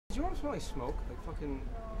Does your arm smell like smoke? Like fucking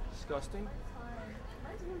disgusting?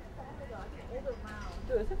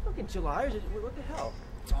 Dude, is it fucking July? Or is it, what the hell?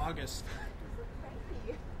 It's August.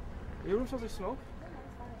 Your room smells like smoke?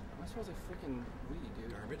 Mine smells like freaking weed,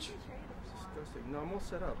 dude. Garbage. It's disgusting. No, I'm all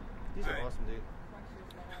set up. These are All right. awesome, dude.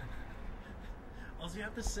 All you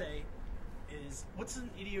have to say is, what's an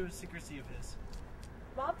idiosyncrasy of his?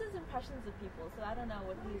 Bob does impressions of people, so I don't know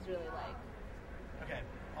what he's really like. Okay,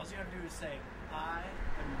 all you have to do is say, I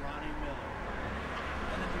am Ronnie Miller.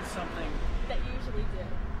 And then do something. That you usually do.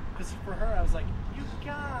 Because for her, I was like, you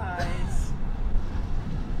guys.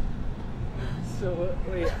 So,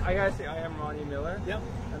 wait, I gotta say I am Ronnie Miller? Yep.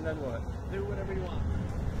 And then what? Do whatever you want.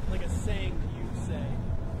 Like a saying that you say.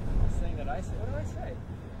 A saying that I say? What do I say?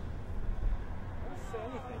 I don't say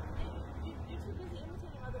anything. You're too busy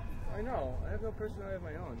imitating other people. I know. I have no personality of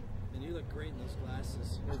my own. And you look great in those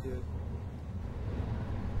glasses. I do.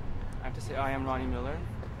 I have to say I am Ronnie Miller.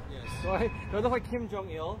 Yes. Do I look like Kim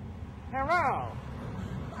Jong-il? Hello!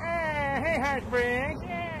 Hey, Heartbreak!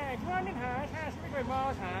 Yeah, come on in, Heart. Heart, speak my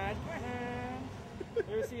balls, Heart.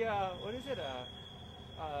 You ever see, what is it?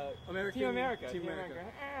 American, Team America. Team America.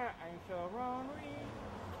 I'm so lonely.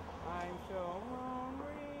 I'm so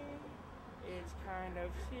lonely. It's kind of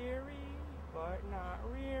cheery, but not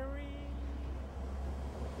really.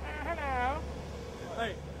 Hello.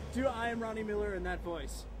 Alright, do I am Ronnie Miller in that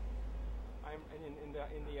voice. I'm in the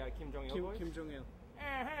Kim Jong-il voice. Kim Jong-il.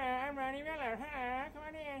 I'm Ronnie Miller. Come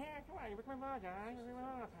on in. Come on. You break my balls, John.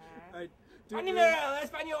 Alright, do Ronnie Miller,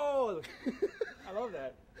 Espanol. I love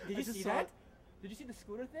that. Did you just see saw that? it. Did you see the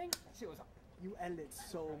scooter thing? That shit was. You edited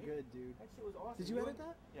so Right? good, dude. That shit was awesome. Did you edit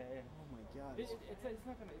that? Yeah, yeah. Oh my god. It's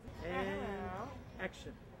not gonna. And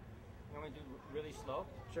action. You want me to do really slow?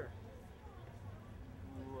 Sure.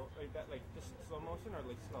 Like that, like just slow motion or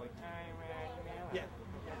like slow? Like I'm Ronnie Miller. Yeah.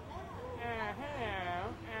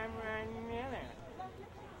 Hello, I'm Ronnie Miller.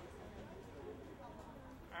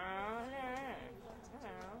 Oh,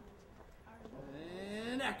 hello.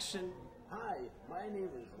 And action. Hi, my name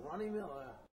is Ronnie Miller.